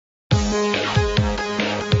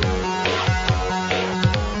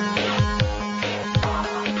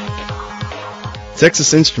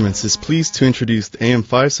Texas Instruments is pleased to introduce the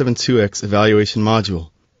AM57x evaluation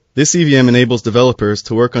module. This EVM enables developers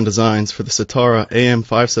to work on designs for the Sitara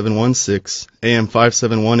AM5716,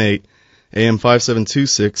 AM5718,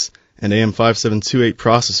 AM5726, and AM5728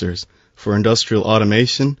 processors for industrial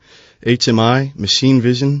automation, HMI, machine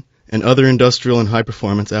vision, and other industrial and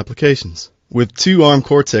high-performance applications. With two ARM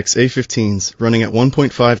Cortex-A15s running at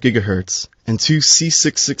 1.5 GHz and two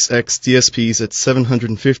C66X DSPs at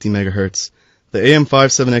 750 MHz, the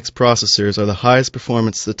AM57X processors are the highest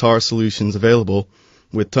performance Sitara solutions available,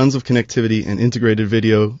 with tons of connectivity and integrated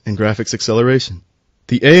video and graphics acceleration.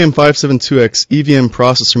 The AM572X EVM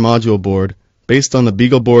processor module board, based on the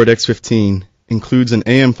BeagleBoard-X15, includes an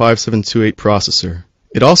AM5728 processor.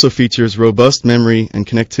 It also features robust memory and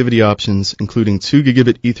connectivity options, including 2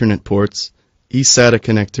 gigabit Ethernet ports, eSATA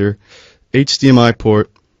connector, HDMI port,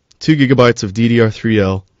 2 GB of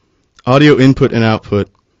DDR3L, audio input and output,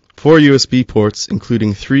 4 USB ports,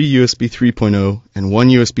 including 3 USB 3.0 and 1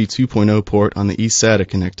 USB 2.0 port on the eSATA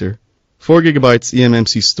connector, 4 GB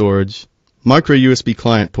eMMC storage, micro USB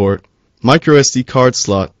client port, micro SD card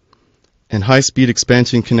slot, and high-speed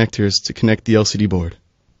expansion connectors to connect the LCD board.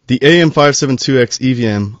 The AM572X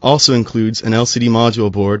EVM also includes an LCD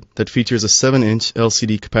module board that features a 7-inch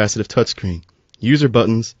LCD capacitive touchscreen, user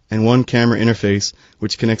buttons, and one camera interface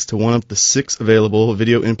which connects to one of the 6 available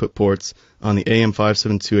video input ports on the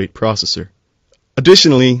AM578 processor.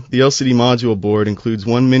 Additionally, the LCD module board includes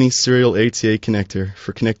one mini serial ATA connector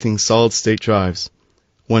for connecting solid-state drives,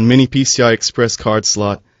 one mini PCI Express card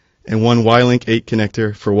slot, and one Y-Link 8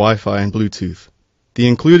 connector for Wi-Fi and Bluetooth. The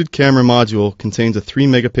included camera module contains a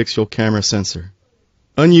 3-megapixel camera sensor.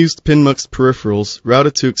 Unused PinMux peripherals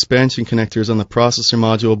routed to expansion connectors on the processor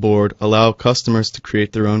module board allow customers to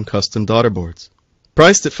create their own custom daughter boards.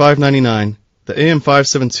 Priced at $599, the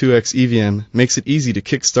AM572X EVM makes it easy to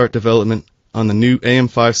kickstart development on the new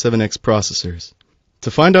AM57X processors.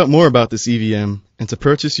 To find out more about this EVM and to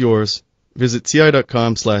purchase yours, visit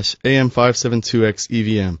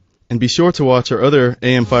ti.com/AM572XEVM. And be sure to watch our other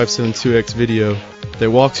AM572X video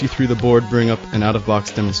that walks you through the board bring-up and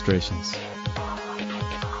out-of-box demonstrations.